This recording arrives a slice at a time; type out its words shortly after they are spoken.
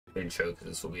intro because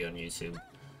this will be on YouTube.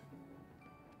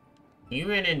 You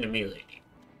ran into me, lady.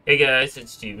 Hey guys,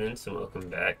 it's Stevens and welcome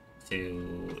back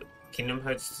to Kingdom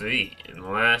Hearts 3. In the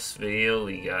last video,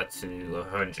 we got to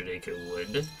 100 Acre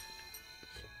Wood.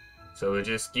 So we're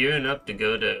just gearing up to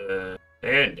go to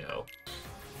Arendelle.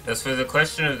 As for the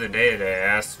question of the day that I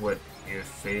asked what your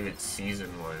favorite season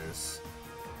was,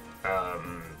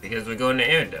 because we're going to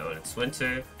Arendelle and it's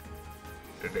winter,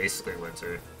 or basically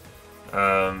winter,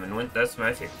 and that's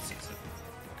my favorite season,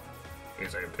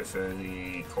 because I prefer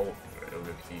the cold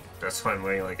over the heat. That's why I'm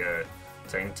wearing like a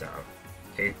tank top.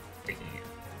 Hate the heat.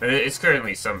 And it's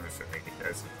currently summer for me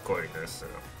as I'm recording this, so.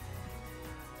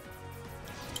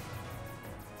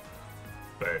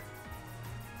 But it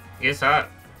gets hot.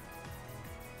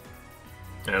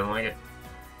 I don't like it.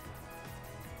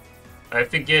 I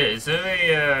forget, is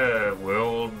there a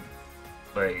world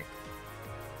like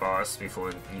boss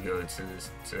before you go to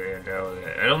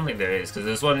Arendelle? I don't think there is, because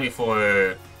there's one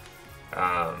before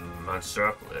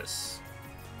Monstropolis.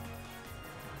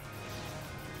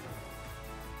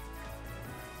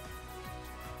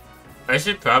 I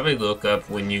should probably look up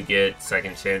when you get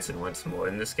Second Chance and Once More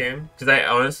in this game, because I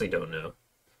honestly don't know.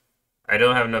 I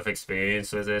don't have enough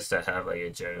experience with this to have like a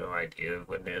general idea of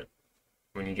when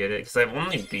you get it, because I've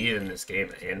only been in this game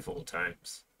a handful of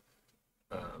times.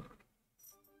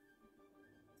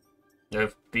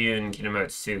 I've been in Kingdom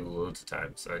Hearts 2 loads of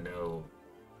times, so I know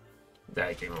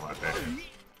that game a lot better.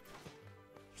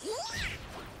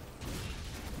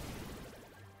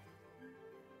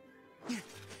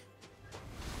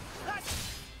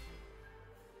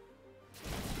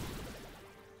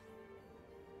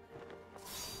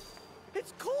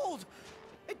 It's cold!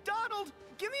 Hey, Donald,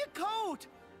 give me a coat!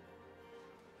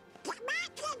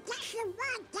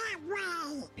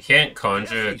 You can't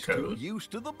conjure a He's too code.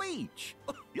 used to the beach.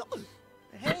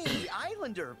 Hey,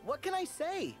 Islander, what can I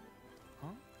say? Huh?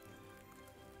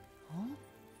 Huh?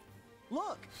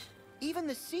 Look, even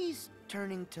the sea's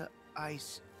turning to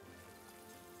ice.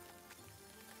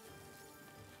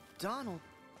 Donald,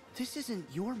 this isn't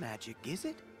your magic, is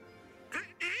it?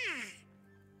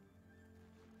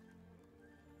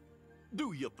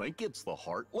 Do you think it's the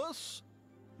Heartless?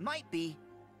 Might be.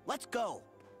 Let's go.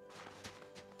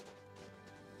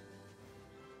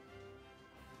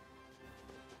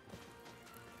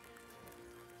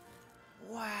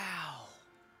 Wow.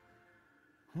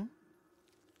 Huh?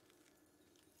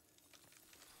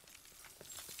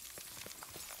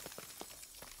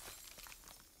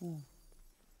 Ooh.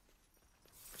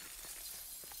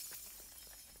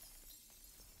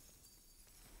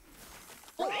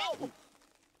 Oh.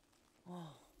 Oh.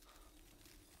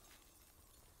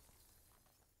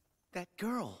 That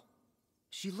girl.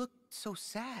 She looked so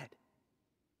sad.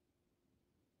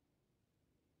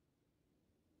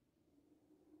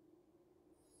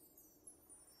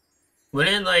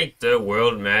 Wouldn't like the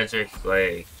world magic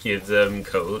like give them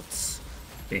coats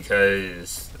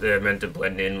because they're meant to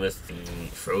blend in with the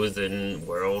frozen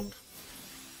world?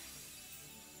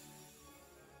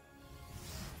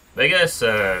 I guess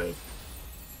in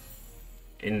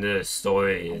the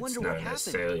story it's not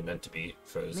necessarily meant to be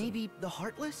frozen. Maybe the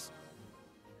Heartless?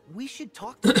 We should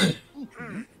talk to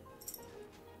them.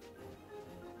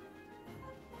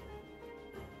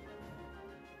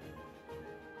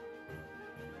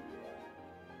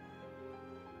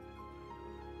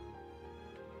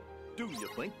 Do you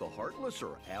think the Heartless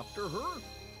are after her?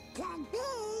 Can be.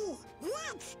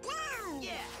 Let's go.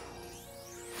 Yeah.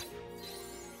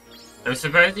 I'm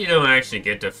surprised you don't actually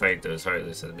get to fight those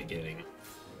Heartless at the beginning.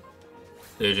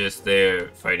 They're just there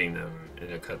fighting them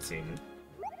in a cutscene.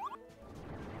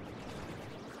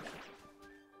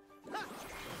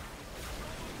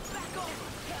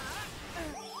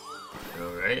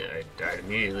 Alright, I died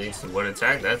immediately to one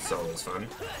attack, that's always fun.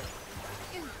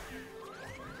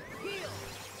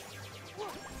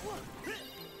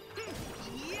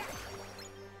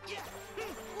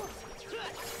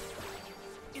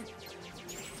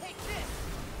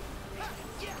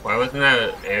 Why wasn't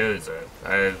that Aoza?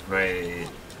 I have my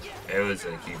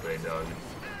Aoza Keyblade on.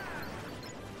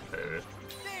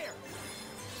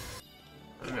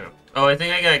 I don't know. Oh, I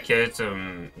think I got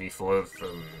Keratin before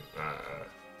from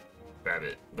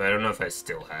Rabbit, but I don't know if I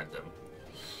still had them.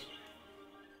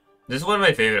 This is one of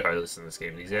my favorite Heartless in this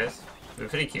game, these guys. They're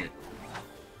pretty cute.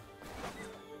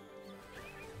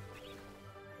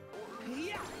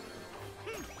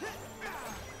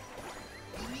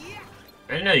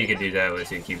 I didn't know you could do that with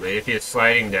your Keyblade. If you're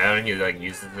sliding down, he like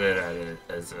uses it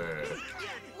as a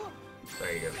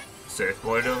like a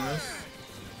surfboard almost.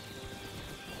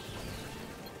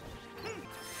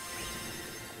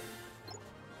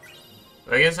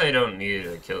 I guess I don't need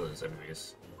to kill those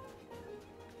enemies.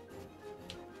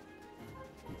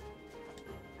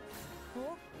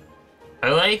 I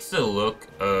like the look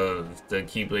of the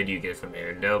Keyblade you get from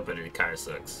Arendelle, but it kind of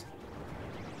sucks.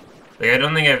 Like, I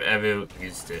don't think I've ever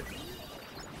used it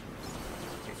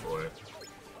before.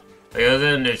 Like,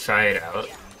 other than to try it out.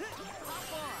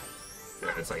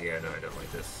 Yeah, it's like, yeah, no, I don't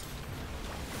like this.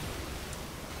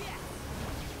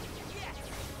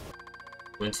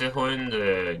 Winterhorn,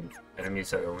 the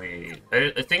enemies are only...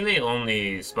 I think they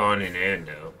only spawn in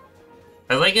Arendelle.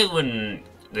 I like it when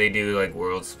they do, like,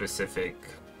 world-specific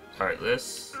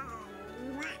Heartless.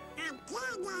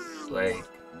 Like...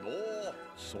 No,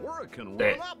 Sora can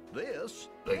That- run up this.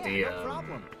 Like Yeah, the, no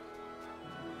problem.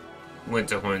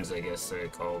 Winterhorns, I guess they're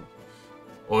called.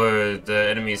 Or the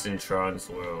enemies in Tron's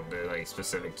world, they're, like,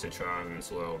 specific to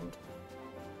Tron's world.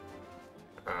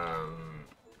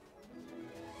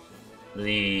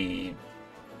 The...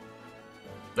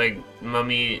 like,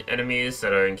 mummy enemies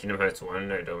that are in Kingdom Hearts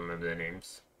 1, I don't remember their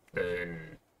names. They're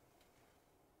in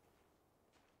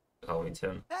Halloween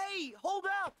Town. Hey, hold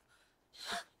up!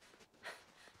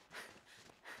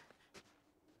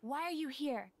 Why are you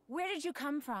here? Where did you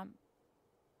come from?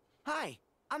 Hi,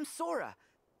 I'm Sora,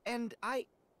 and I'm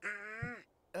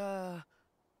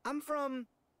from,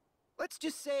 let's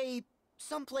just say,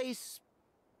 someplace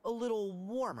a little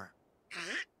warmer.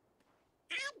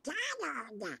 I'm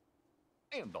Donald.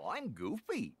 And I'm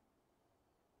Goofy.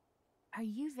 Are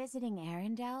you visiting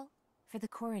Arendelle for the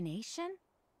coronation?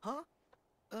 Huh?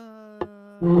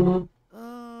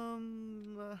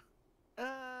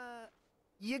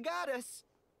 You got us.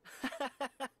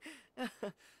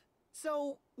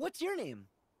 So, what's your name?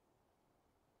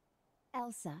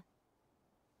 Elsa.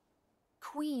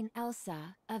 Queen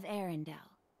Elsa of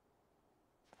Arendelle.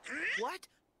 What?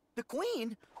 The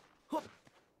Queen? Huh.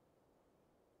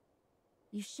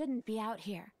 You shouldn't be out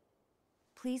here.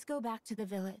 Please go back to the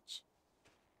village.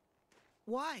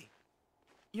 Why?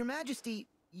 Your Majesty,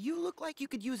 you look like you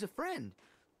could use a friend.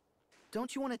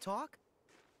 Don't you want to talk?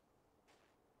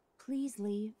 Please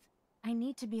leave. I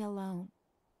need to be alone.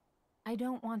 I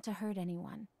don't want to hurt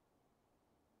anyone.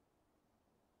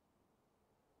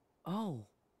 Oh.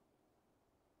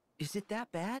 Is it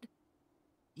that bad?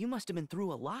 You must have been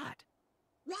through a lot.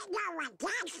 We know what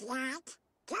that's like,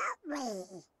 don't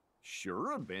we?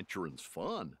 Sure, adventuring's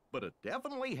fun, but it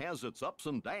definitely has its ups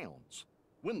and downs.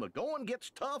 When the going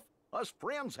gets tough, us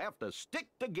friends have to stick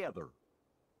together.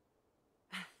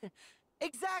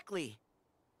 Exactly.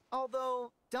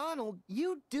 Although, Donald,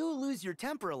 you do lose your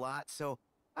temper a lot, so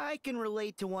I can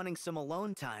relate to wanting some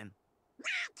alone time.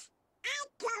 What? I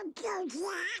don't do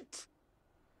that.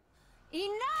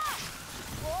 Enough!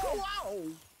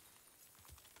 Whoa!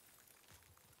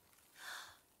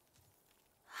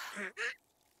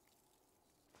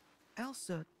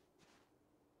 Elsa,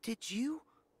 did you?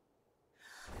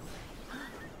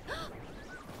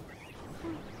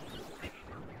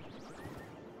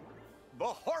 The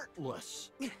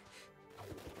Heartless!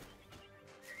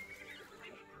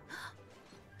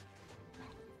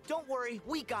 Don't worry,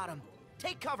 we got him.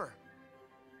 Take cover.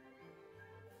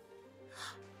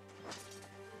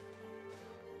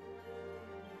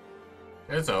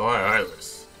 That's a lot of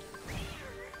Heartless.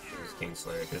 Use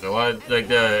Kingslayer. There's a lot of, like,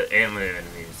 the antler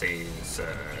enemies, they use,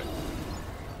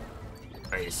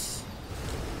 ice.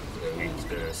 So they use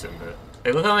the Simba.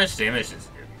 Hey, look how much damage this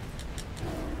did.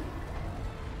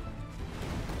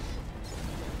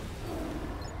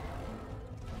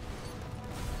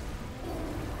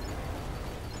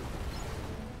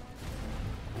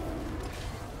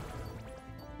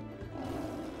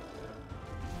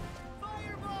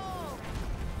 Fireball!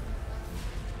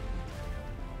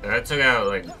 That took out,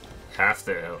 like, half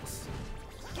their health.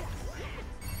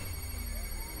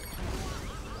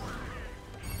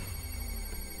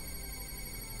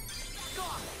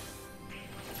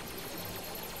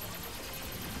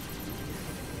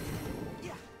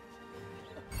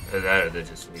 Or that, or they're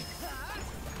just weak.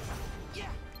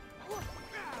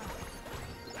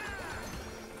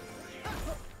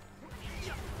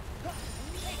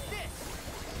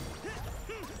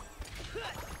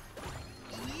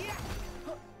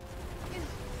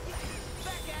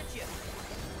 Back at you.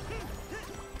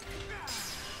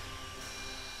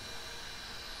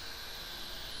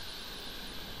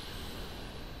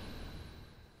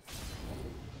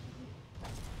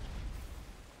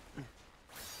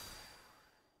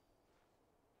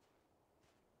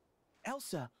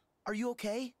 Elsa, are you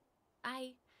okay?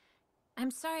 I'm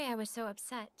sorry I was so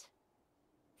upset.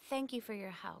 Thank you for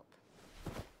your help.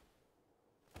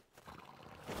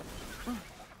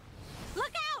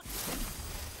 Look out!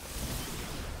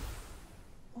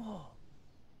 Oh.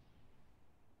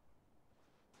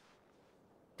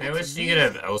 I That's wish you could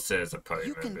have amazing. Elsa as a party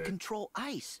You can member. control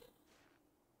ice.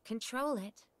 Control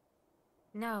it?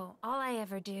 No, all I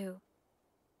ever do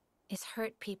is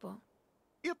hurt people.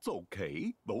 It's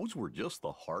okay. Those were just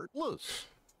the heartless.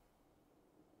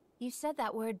 You said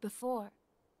that word before.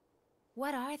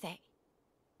 What are they?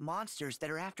 Monsters that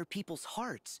are after people's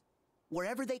hearts.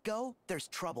 Wherever they go, there's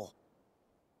trouble.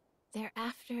 They're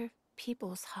after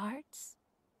people's hearts?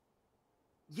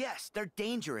 Yes, they're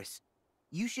dangerous.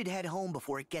 You should head home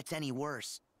before it gets any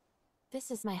worse.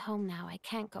 This is my home now. I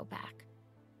can't go back.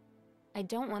 I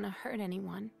don't want to hurt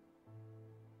anyone.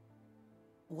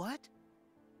 What?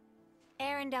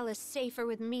 Arendelle is safer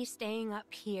with me staying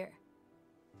up here.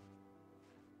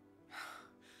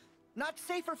 Not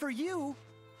safer for you.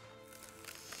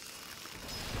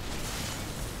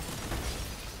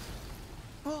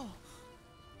 Oh.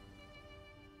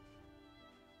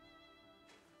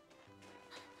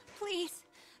 Please,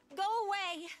 go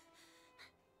away.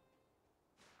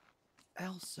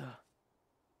 Elsa.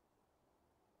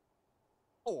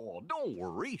 Oh, don't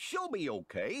worry. She'll be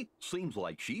okay. Seems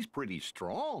like she's pretty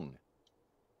strong.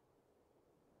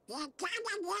 You gotta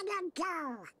let her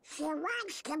go. She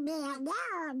wants to be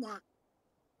alone.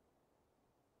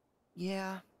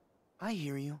 Yeah, I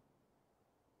hear you.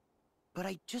 But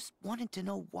I just wanted to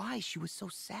know why she was so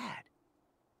sad.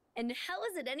 And how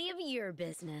is it any of your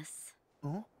business?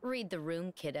 Huh? Read the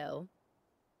room, kiddo.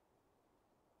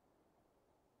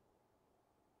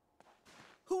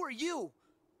 Who are you?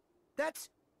 That's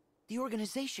the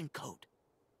organization code.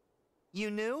 You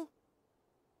knew?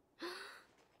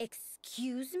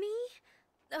 Excuse me?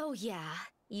 Oh yeah,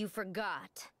 you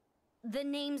forgot. The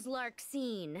name's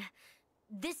Larxene.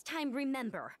 This time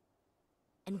remember.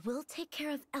 And we'll take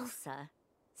care of Elsa,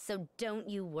 so don't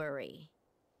you worry.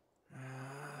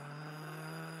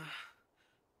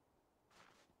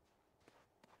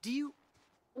 Do you...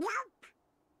 Nope.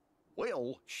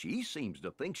 Well, she seems to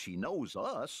think she knows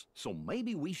us, so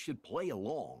maybe we should play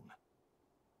along.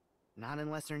 Not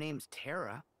unless her name's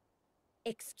Tara.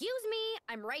 Excuse me,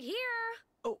 I'm right here.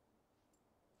 Oh.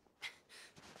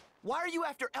 Why are you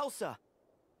after Elsa?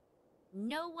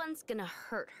 No one's gonna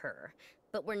hurt her,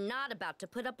 but we're not about to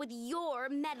put up with your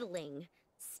meddling.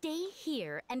 Stay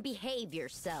here and behave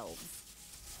yourselves.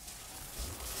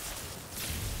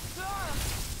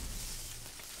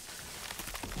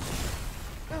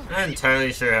 I'm not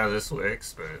entirely sure how this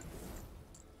works, but...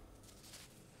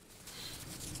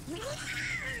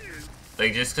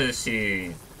 Like, just because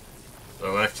she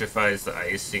electrifies the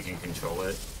ice, you can control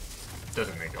it,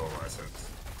 doesn't make a whole lot of sense.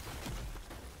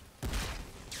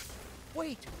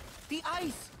 Wait, the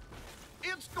ice!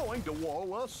 It's going to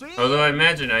wall us in. Although I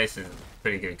imagine ice is a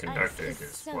pretty good Ice conductor is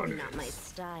against so water. not my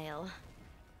style.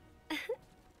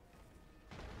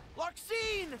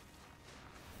 Larxene!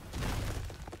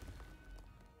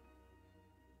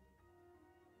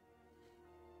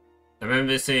 I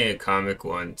remember seeing a comic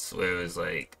once where it was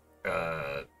like,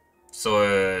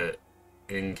 Sora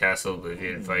in Castle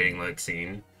Oblivion fighting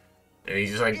Larxene, and he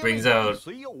just like brings out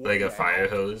like a fire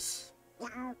hose.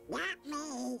 No, not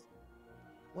me.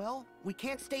 Well, we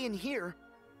can't stay in here.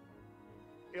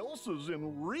 Elsa's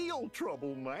in real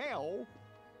trouble now.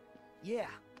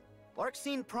 Yeah.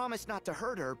 Larxene promised not to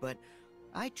hurt her, but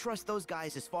I trust those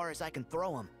guys as far as I can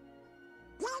throw them.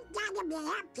 You gotta be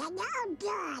up to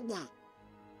no good.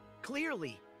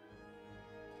 Clearly.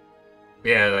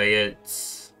 Yeah, like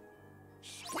it's...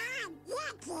 Stop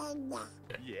looking.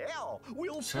 Yeah,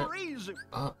 we'll Shut freeze it.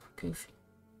 up, Goofy.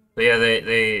 But yeah,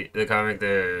 the comic,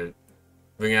 they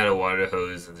bring out a water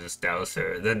hose and just douse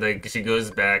her. Then like she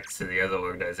goes back to the other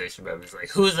organization members like,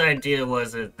 whose idea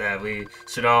was it that we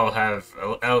should all have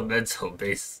elemental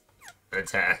based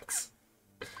attacks?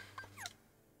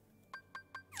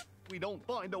 We don't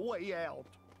find a way out.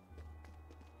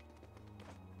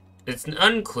 It's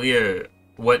unclear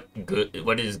what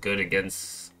is good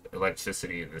against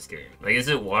electricity in this game. Like, is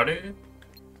it water?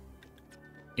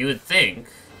 You would think.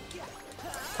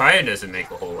 Fire doesn't make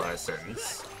a whole lot of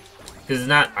sense. Because it's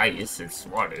not ice, it's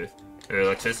water. Or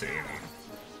electricity, I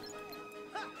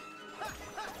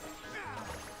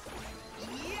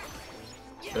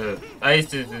mean.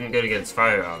 Ice isn't good against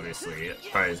fire, obviously.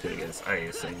 Fire is good against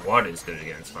ice, and water is good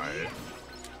against fire.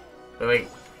 But, like,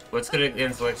 what's good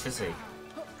against electricity?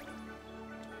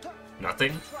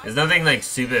 Nothing? Is nothing, like,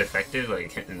 super effective?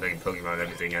 Like, in Pokemon,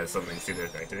 everything has something super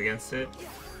effective against it?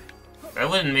 That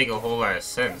wouldn't make a whole lot of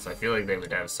sense. I feel like they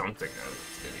would have something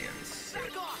that's good against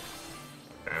it.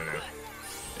 I don't know.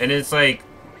 And it's like,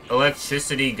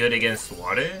 electricity good against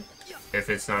water? If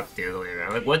it's not the other way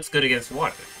around. Like, what's good against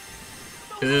water?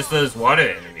 Because it's those water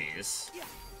enemies.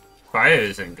 Fire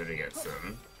isn't good against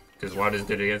them. Because water's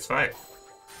good against fire.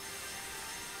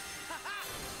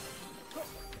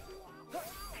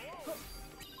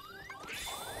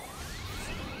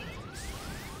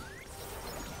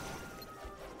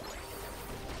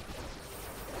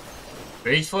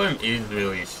 Rage form is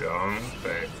really strong,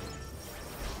 but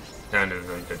kind of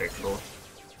unpredictable.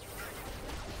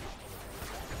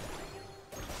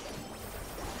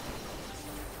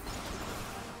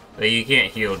 Like, you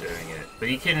can't heal during it, but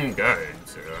you can guard,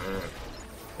 so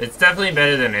it's definitely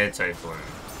better than air-type form.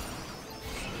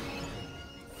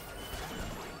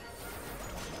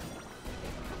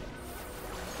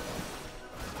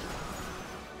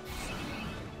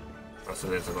 Also,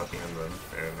 there's a lucky emblem.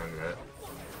 I remember that.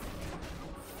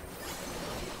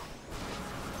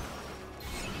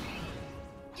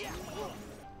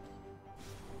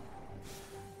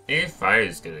 Maybe fire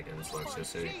is good against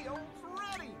electricity.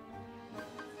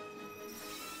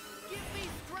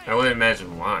 I wouldn't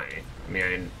imagine why. I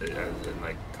mean,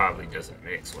 like, probably doesn't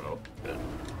mix well, but...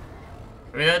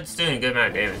 I mean, that's doing a good amount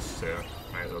of damage, so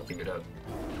might as well keep it up.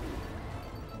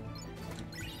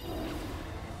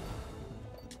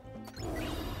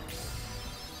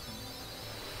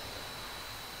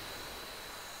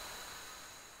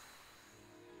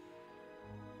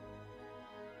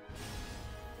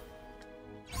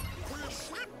 There's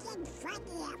something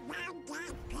funny about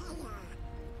that pillar.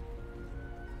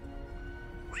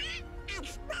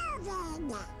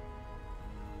 Exploding!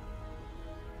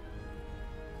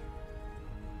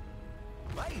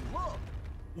 Hey, look!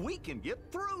 We can get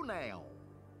through now!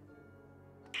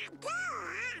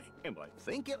 And I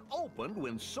think it opened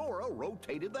when Sora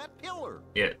rotated that pillar.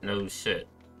 Yeah, no shit.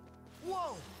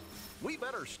 Whoa! We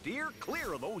better steer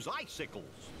clear of those icicles.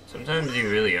 Sometimes you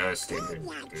really are stupid,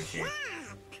 Goofy.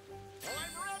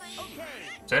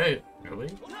 Is that it?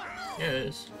 Nobody? Yeah, it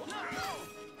is.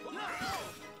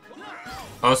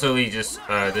 Also, we just,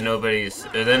 the nobodies,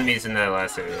 the enemies in that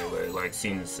last area were, like,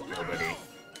 seems nobody.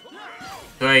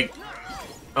 Like,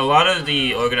 a lot of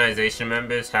the organization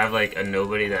members have, like, a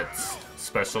nobody that's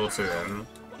special to them.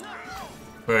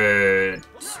 For,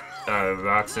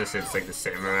 Roxas, it's, like, the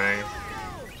samurai.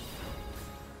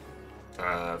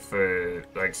 For,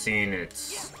 like, Scene,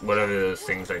 it's whatever those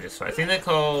things I just... I think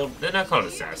they're not called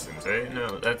assassins, right?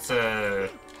 No, that's, I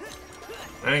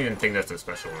don't even think that's a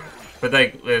special one. But,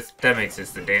 like, with Demix,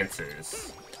 it's the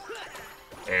dancers.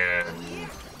 And,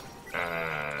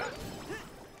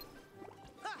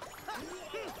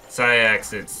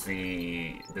 Syax, it's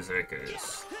the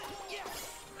berserkers.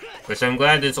 Which I'm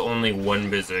glad there's only one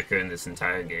berserker in this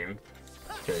entire game.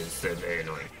 Because they're very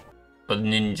annoying. But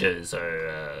ninjas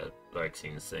are, like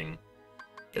Scene's thing.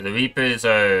 Yeah, the Reapers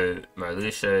are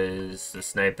Marluxias, the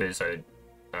Snipers are,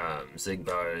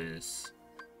 Zigbars.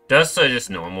 Dusts are just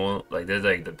normal, like they're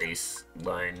like the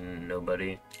baseline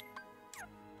nobody.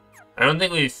 I don't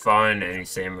think we've found any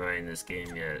samurai in this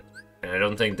game yet. And I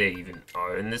don't think they even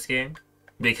are in this game.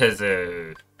 Because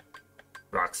they're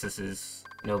Roxas's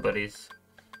nobodies.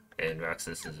 And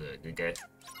Roxas is a good guy.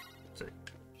 So,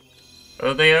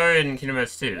 oh, they are in Kingdom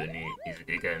Hearts 2, and he's a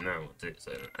good guy in that one too,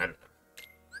 so I don't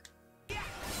know.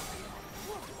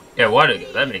 Yeah, water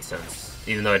go, that makes sense.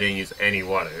 Even though I didn't use any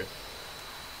water.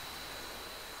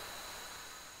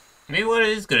 Maybe water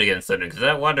is good against thunder, because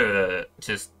that water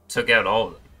just took out all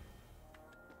of them.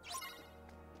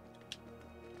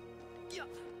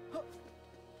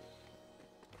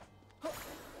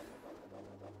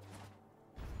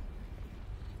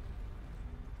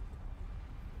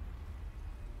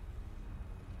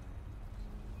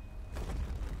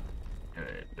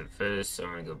 Alright, but first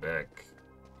I'm gonna go back.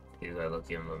 See if that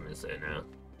lucky emblem is there now.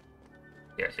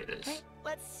 Yeah, it is. Hey,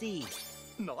 let's see.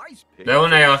 Nice pick. That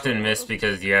one I often miss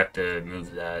because you have to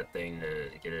move that thing to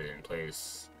get it in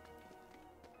place.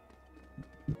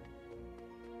 And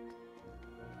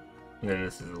then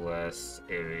this is the last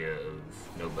area of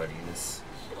nobodies.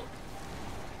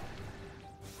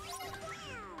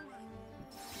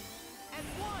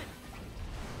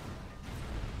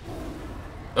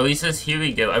 Oh, he says, "Here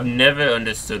we go." I've never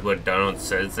understood what Donald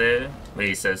says there when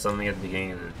he says something at the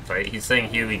beginning of the fight. He's saying,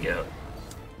 "Here we go."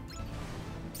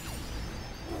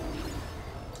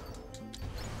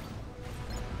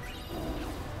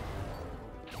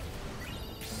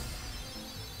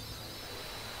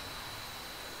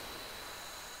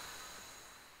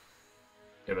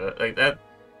 Yeah, but like that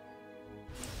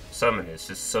summon is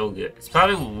just so good. It's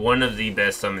probably one of the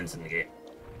best summons in the game.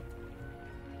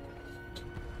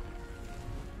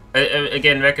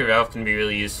 Again, Wreck-It Ralph can be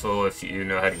really useful if you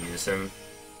know how to use him.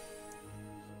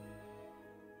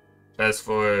 As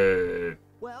for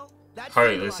Well, that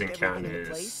Heartless seemed to lock everything into encounters,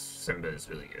 place. Simba is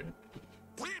really good.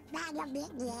 That might have been the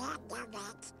end of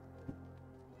it.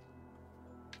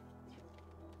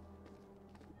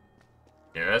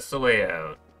 Yeah, that's the way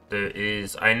out. There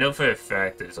is... I know for a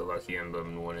fact there's a lucky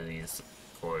emblem in one of these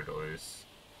corridors.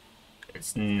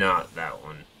 It's not that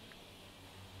one.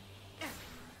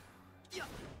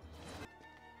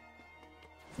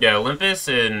 Yeah, Olympus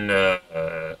and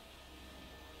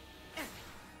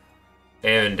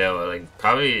Arendelle, like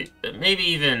probably maybe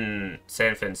even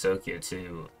San Francisco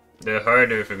too. They're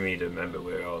harder for me to remember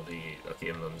where all the Lucky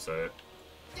Emblems are.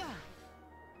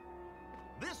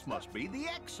 This must be the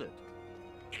exit.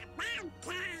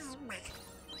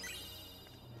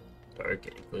 Dark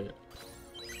Anklet.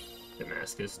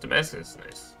 Damascus. Damascus is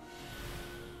nice.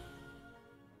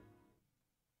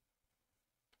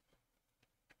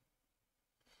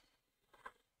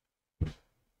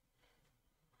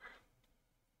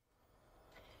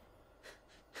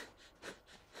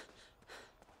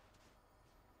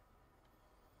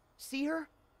 See her?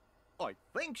 I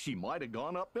think she might have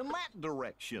gone up in that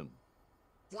direction.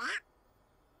 Yeah?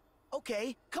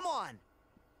 Okay, come on.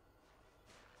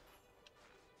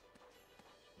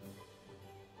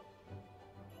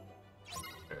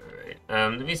 Alright,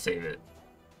 let me save it.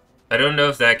 I don't know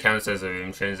if that counts as a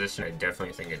room transition. I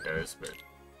definitely think it does, but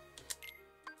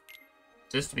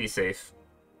just to be safe.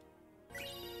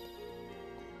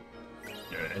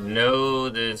 I know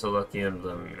there's a Lucky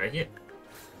Emblem right here.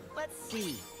 Let's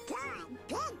see.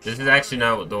 This is actually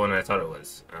not the one I thought it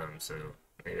was. So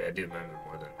maybe I do remember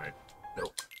more than I.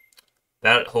 Nope.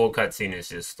 That whole cutscene is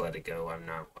just let it go. I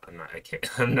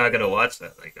can't. I'm not gonna watch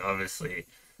that. Like, obviously,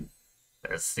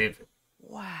 that's stupid.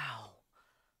 Wow.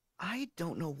 I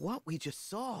don't know what we just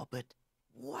saw, but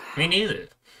wow. Me neither.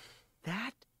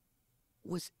 That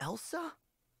was Elsa?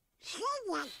 She's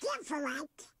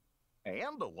different.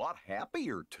 And a lot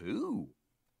happier, too.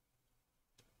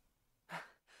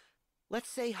 Let's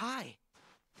say hi.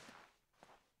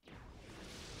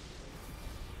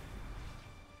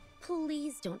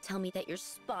 Please don't tell me that you're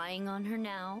spying on her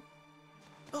now.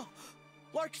 Oh,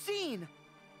 Larxene!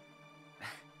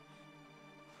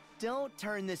 Don't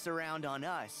turn this around on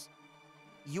us.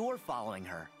 You're following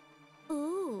her.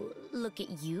 Ooh, look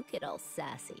at you get all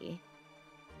sassy.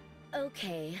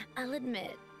 Okay, I'll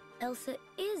admit, Elsa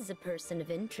is a person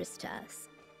of interest to us.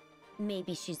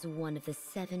 Maybe she's one of the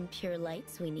 7 pure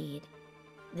lights we need.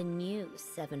 The new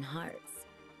 7 hearts.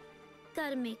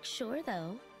 Gotta make sure,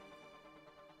 though.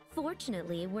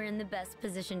 Fortunately, we're in the best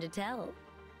position to tell.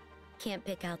 Can't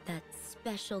pick out that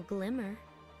special glimmer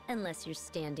unless you're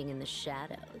standing in the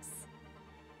shadows.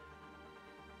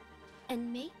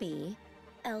 And maybe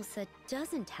Elsa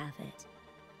doesn't have it.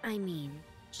 I mean,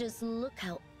 just look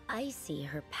how icy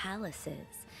her palace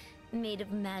is. Made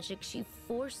of magic she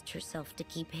forced herself to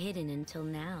keep hidden until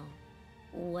now.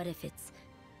 What if it's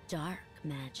dark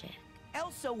magic?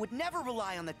 Elsa would never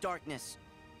rely on the darkness.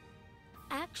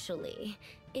 Actually,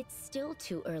 it's still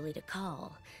too early to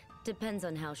call. Depends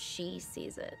on how she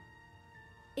sees it.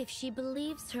 If she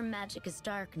believes her magic is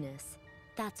darkness,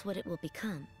 that's what it will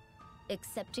become.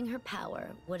 Accepting her power,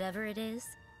 whatever it is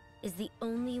the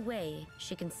only way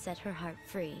she can set her heart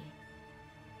free.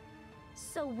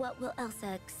 So what will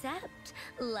Elsa accept?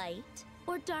 Light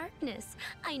or darkness?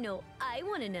 I know I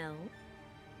want to know.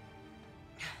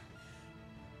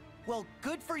 Well,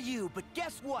 good for you, but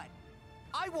guess what?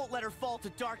 I won't let her fall to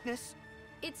darkness.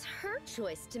 It's her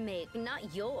choice to make,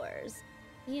 not yours.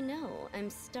 You know, I'm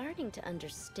starting to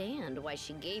understand why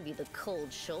she gave you the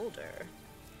cold shoulder.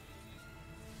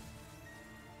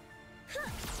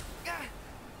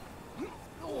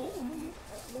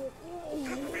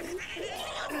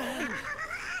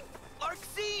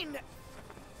 Larxene!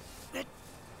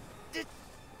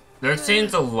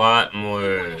 Larxene's a lot more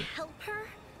Wanna help her?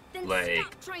 Then like,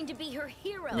 stop trying to be her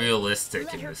hero. realistic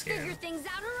Let in her this figure game. things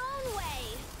out her own way.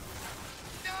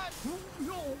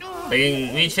 Like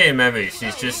in Rechain Memory,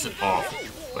 she's just awful,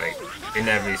 like in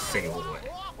every single way.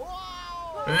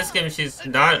 In this game, she's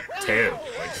not terrible.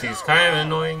 Like, she's kind of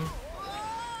annoying,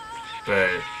 but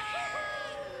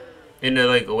in a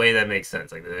like a way that makes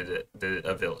sense. Like they're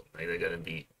a villain, like they're gonna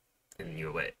be in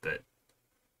your way. But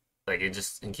like it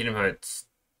just in Kingdom Hearts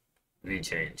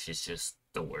Rechain, she's just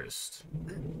the worst.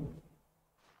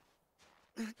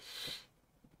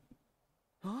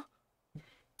 Huh?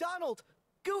 Donald!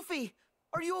 Goofy!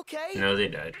 Are you okay? No, they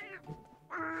died.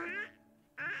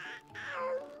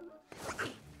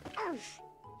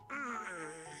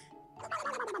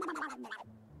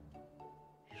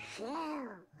 Phew.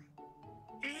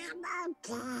 I'm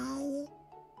okay.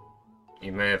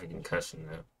 You may have a concussion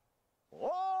though.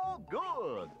 Oh,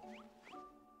 good.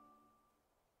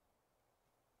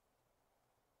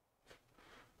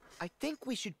 I think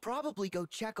we should probably go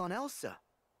check on Elsa.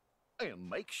 And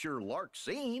make sure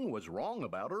Larxene was wrong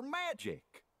about her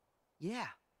magic. Yeah.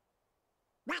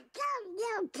 But don't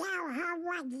you tell her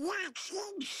what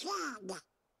Yaxin said.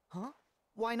 Huh?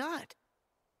 Why not?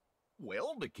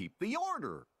 Well, to keep the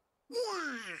order.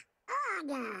 Yeah,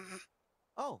 order.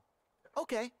 Oh,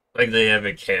 Okay. Like they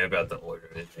ever care about the order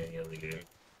in any other game.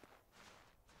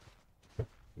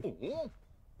 Oh,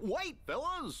 wait,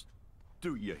 fellas!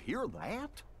 Do you hear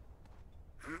that?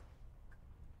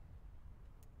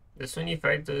 This when you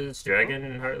fight this dragon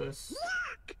in Heartless?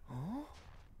 Oh?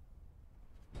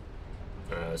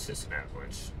 It's just an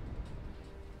avalanche.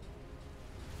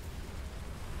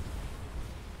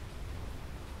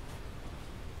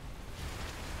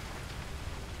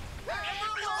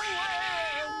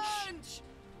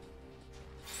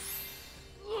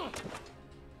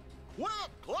 Well,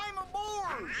 climb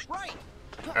aboard! Right!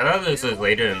 I thought this was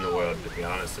later in the world, to be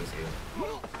honest with you.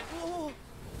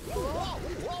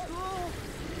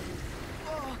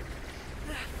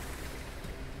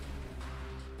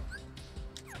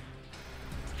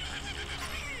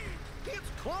 It's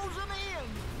closing in.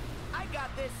 I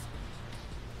got this.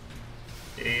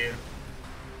 Yeah.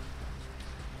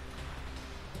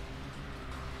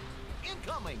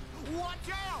 Incoming! Watch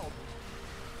out!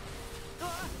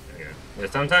 Yeah.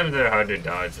 But sometimes they're hard to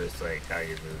dodge with like how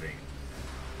you're moving.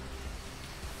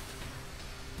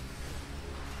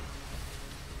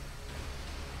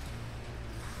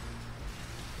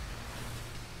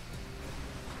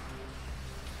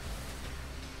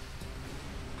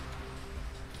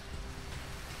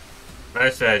 My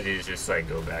strategy is just like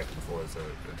go back and forth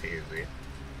repeatedly.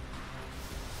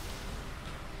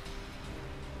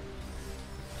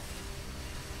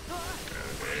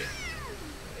 Okay.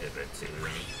 Hit that too.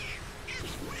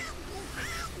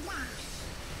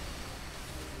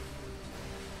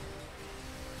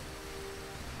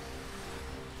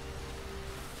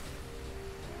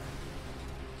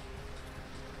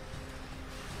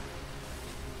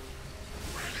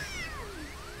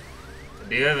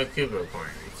 Do you have a Kubo coin?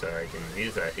 So I can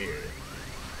use that here.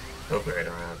 Hopefully I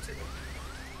don't have to.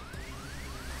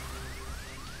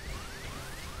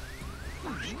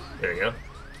 There we go.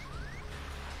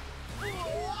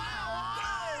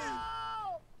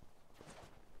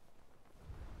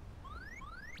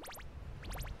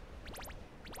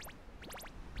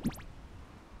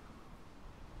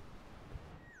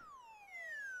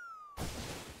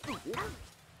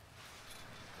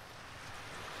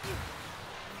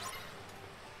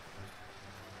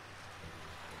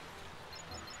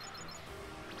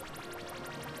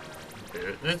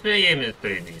 This video game is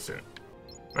pretty decent.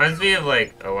 Reminds me of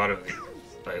like a lot of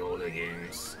like older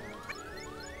games.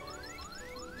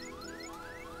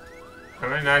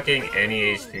 I'm not getting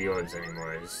any HP orbs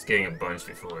anymore. I'm just getting a bunch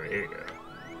before. Here we go.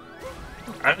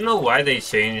 I don't know why they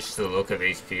changed the look of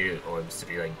HP orbs to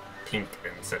be like pink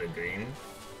instead of green.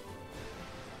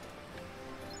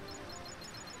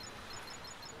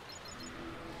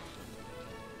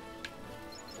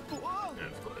 And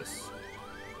of course.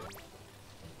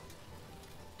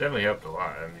 Definitely helped a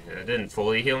lot. I mean, it didn't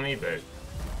fully heal me, but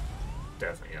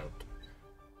definitely helped.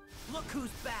 Look who's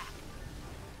back.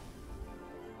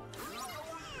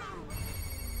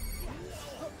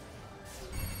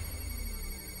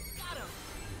 Got him.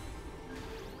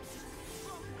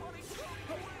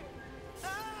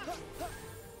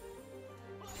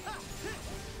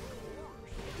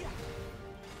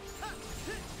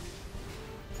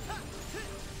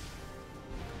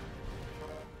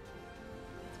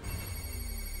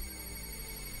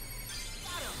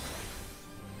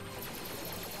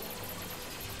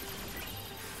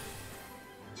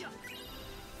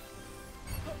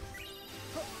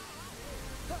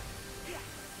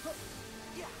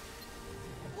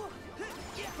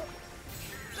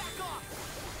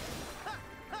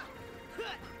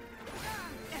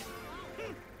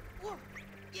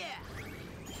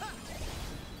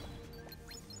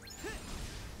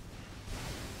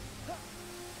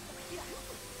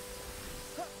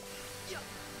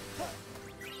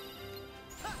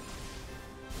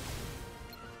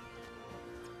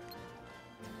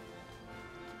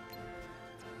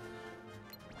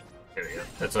 There we go.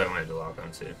 That's what I wanted to lock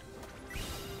onto.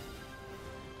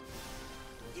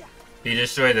 You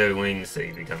destroy their wings so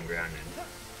you become grounded.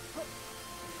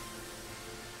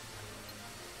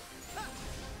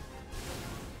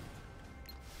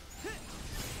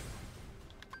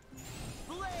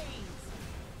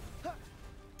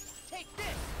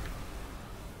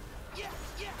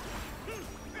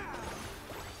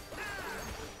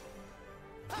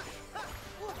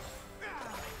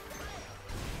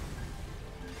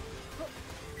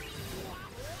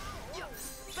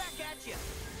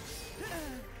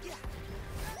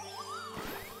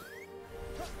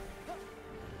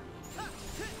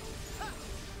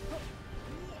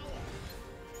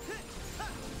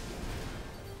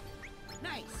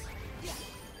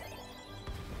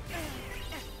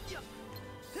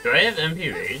 Do I have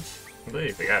MP Rage? I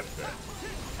completely forgot about that.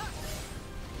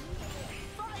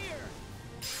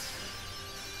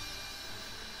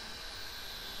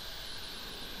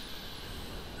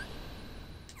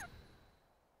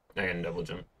 I can double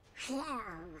jump. So,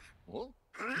 Well,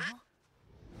 huh?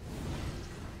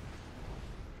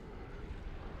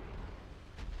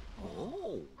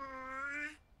 oh.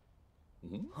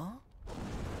 Hmm? Huh?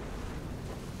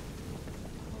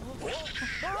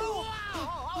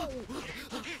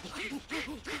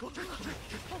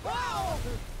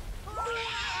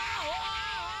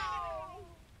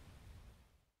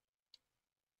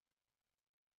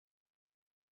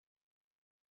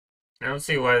 I don't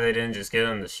see why they didn't just get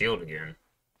on the shield again.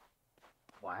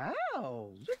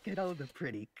 Wow, look at all the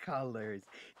pretty colors.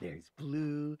 There's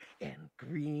blue and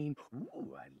green.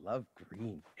 Ooh, I love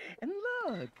green. And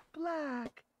look,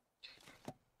 black.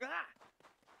 Ah,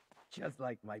 just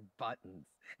like my buttons.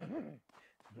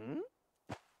 Hmm?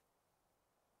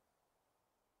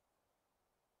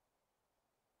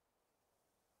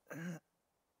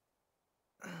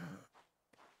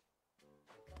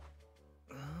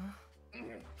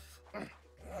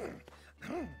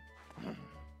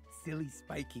 Silly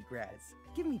spiky grass.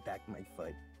 Give me back my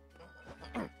foot.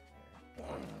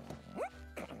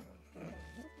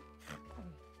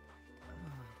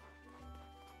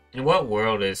 In what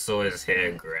world is Sawyer's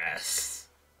hair grass?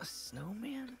 A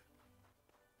snowman?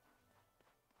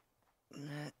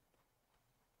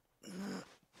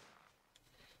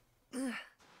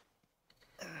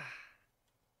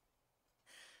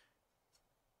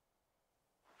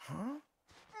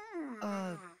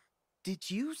 Huh? Did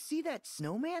you see that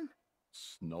snowman?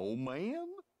 Snowman?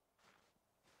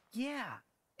 Yeah.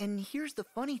 And here's the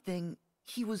funny thing.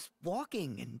 He was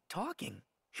walking and talking.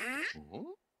 Huh? Huh?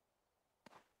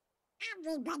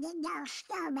 Everybody knows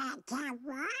Snowman can't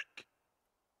walk.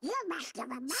 You must have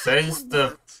imagined Says the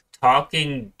that.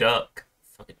 talking duck.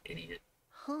 Fucking idiot.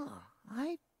 Huh.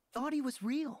 I thought he was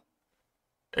real.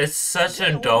 It's such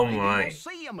a Well, dumb maybe we'll line.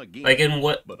 see him again. Like in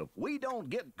what But if we don't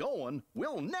get going,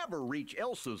 we'll never reach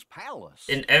Elsa's palace.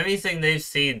 in everything they've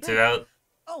seen throughout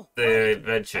Oh, their right. I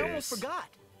adventures. almost forgot.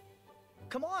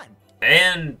 Come on.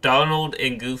 And Donald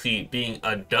and Goofy being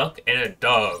a duck and a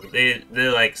dog. They're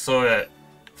like sorta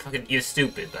fucking you're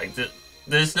stupid. Like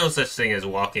there's no such thing as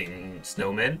walking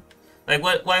snowmen. Like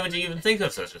why would you even think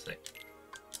of such a thing?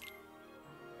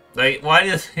 Like why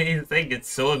do they think it's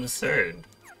so absurd?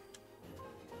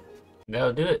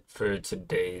 That'll do it for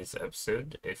today's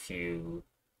episode. If you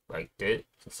liked it,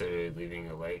 consider leaving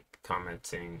a like,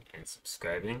 commenting, and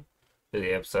subscribing to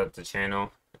the episode of the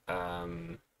channel.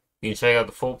 You can check out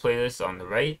the full playlist on the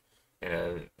right, and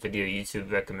a video YouTube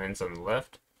recommends on the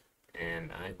left.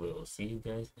 And I will see you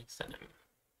guys next time.